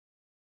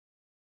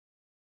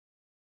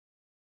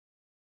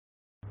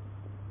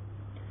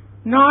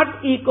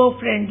not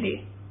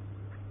eco-friendly.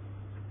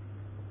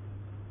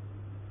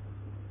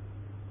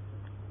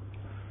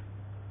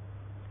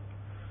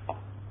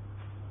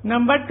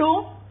 Number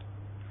 2,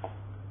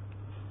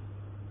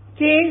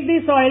 change the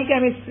soil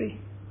chemistry.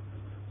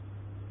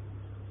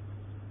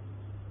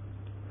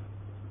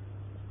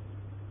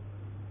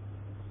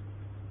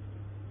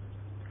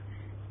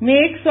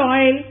 Make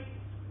soil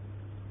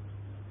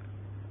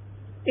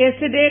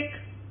acidic,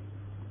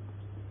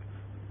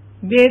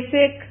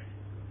 basic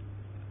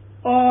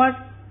or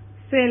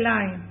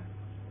saline.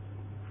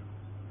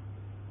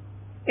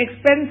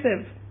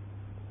 Expensive.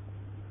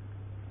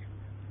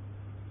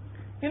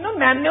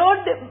 Manure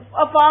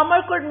a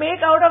farmer could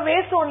make out of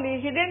waste only.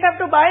 He didn't have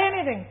to buy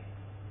anything.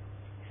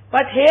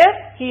 But here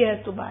he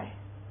has to buy.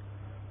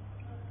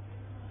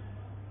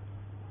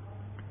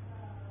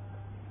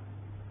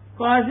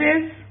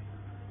 Causes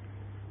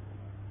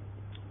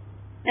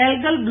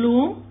algal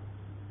bloom.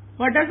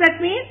 What does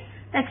that mean?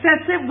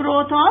 Excessive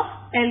growth of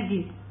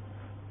algae,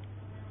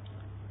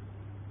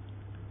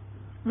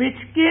 which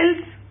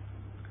kills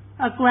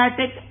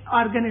aquatic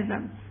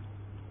organisms.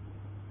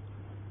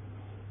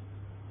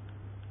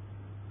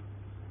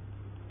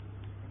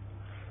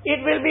 It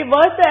will be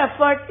worth the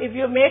effort if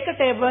you make a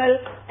table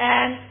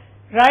and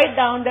write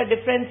down the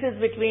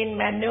differences between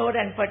manure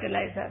and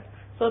fertilizer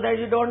so that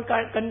you don't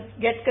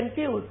get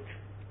confused.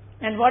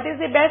 And what is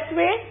the best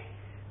way?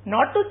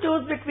 Not to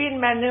choose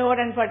between manure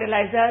and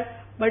fertilizer,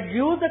 but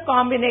use a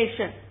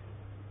combination.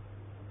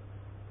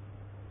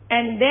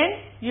 And then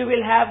you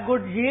will have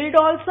good yield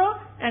also,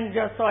 and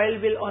your soil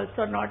will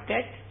also not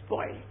get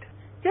spoiled.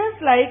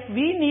 Just like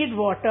we need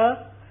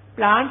water,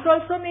 plants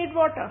also need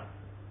water.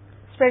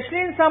 Especially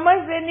in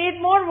summers, they need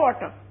more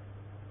water.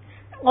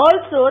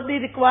 Also, the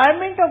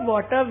requirement of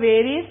water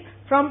varies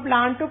from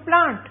plant to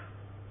plant.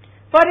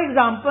 For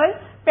example,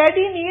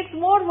 paddy needs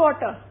more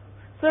water.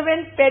 So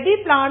when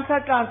paddy plants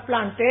are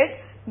transplanted,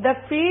 the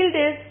field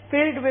is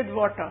filled with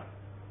water.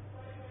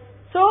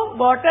 So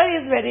water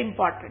is very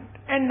important,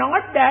 and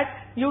not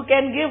that you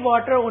can give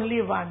water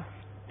only once.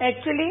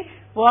 Actually,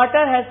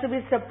 water has to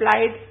be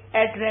supplied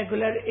at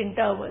regular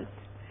intervals.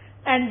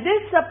 And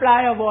this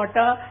supply of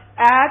water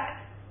at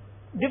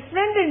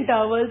different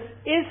intervals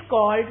is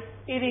called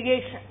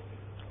irrigation.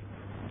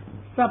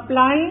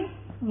 Supplying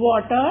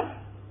water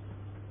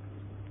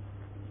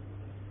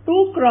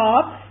to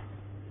crops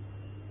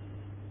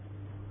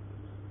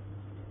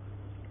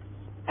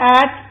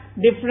at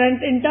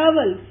different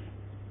intervals.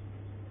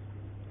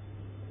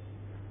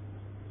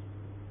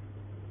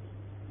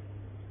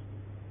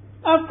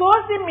 Of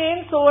course, the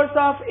main source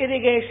of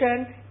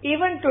irrigation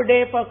even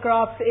today for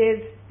crops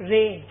is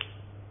rain.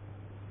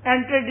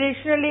 And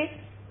traditionally,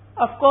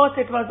 of course,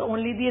 it was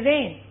only the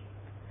rain.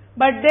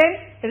 But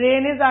then,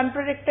 rain is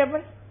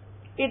unpredictable.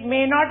 It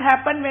may not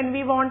happen when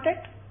we want it.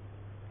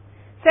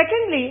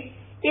 Secondly,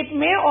 it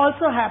may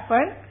also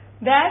happen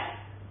that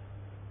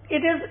it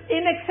is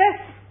in excess,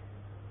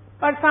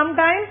 or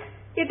sometimes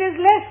it is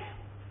less.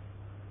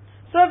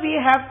 So we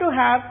have to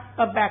have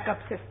a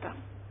backup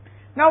system.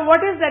 Now, what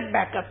is that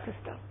backup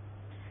system?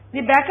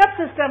 The backup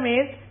system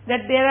is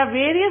that there are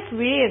various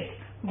ways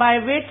by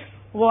which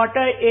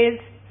water is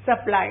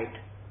supplied.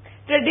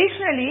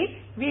 Traditionally,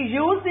 we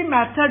use the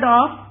method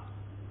of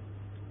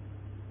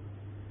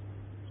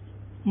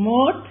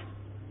moat,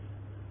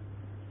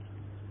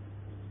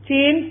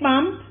 chain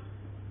pump,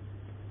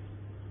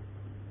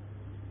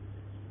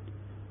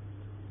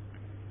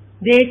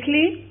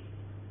 Dekli,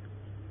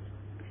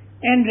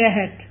 and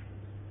Rehet.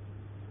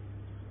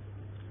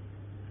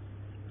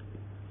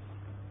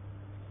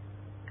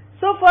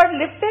 So for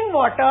lifting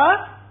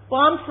water,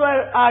 pumps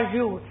are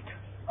used,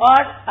 or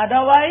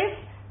otherwise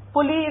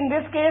pulley. In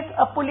this case,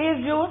 a pulley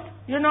is used.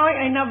 In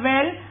a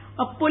well,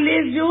 a pulley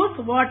is used.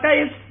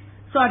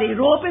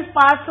 Rope is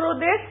passed through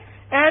this,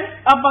 and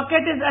a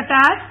bucket is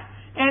attached,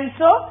 and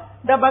so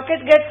the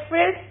bucket gets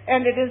filled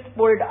and it is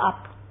pulled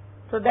up.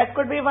 So that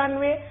could be one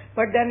way,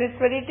 but then it's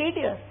very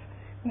tedious.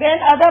 Then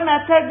other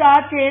methods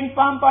are chain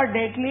pump or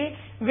Dekli,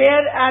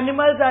 where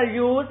animals are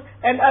used,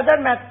 and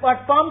other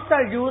pumps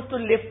are used to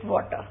lift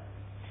water.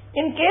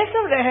 In case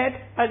of Rehet,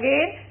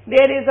 again,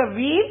 there is a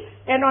wheel,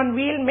 and on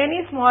wheel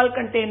many small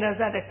containers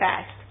are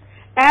attached.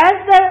 As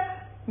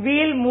the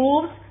wheel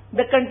moves,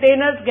 the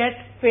containers get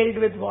filled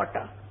with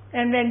water,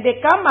 and when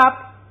they come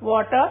up,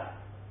 water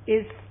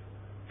is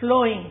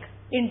flowing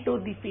into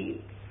the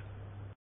field.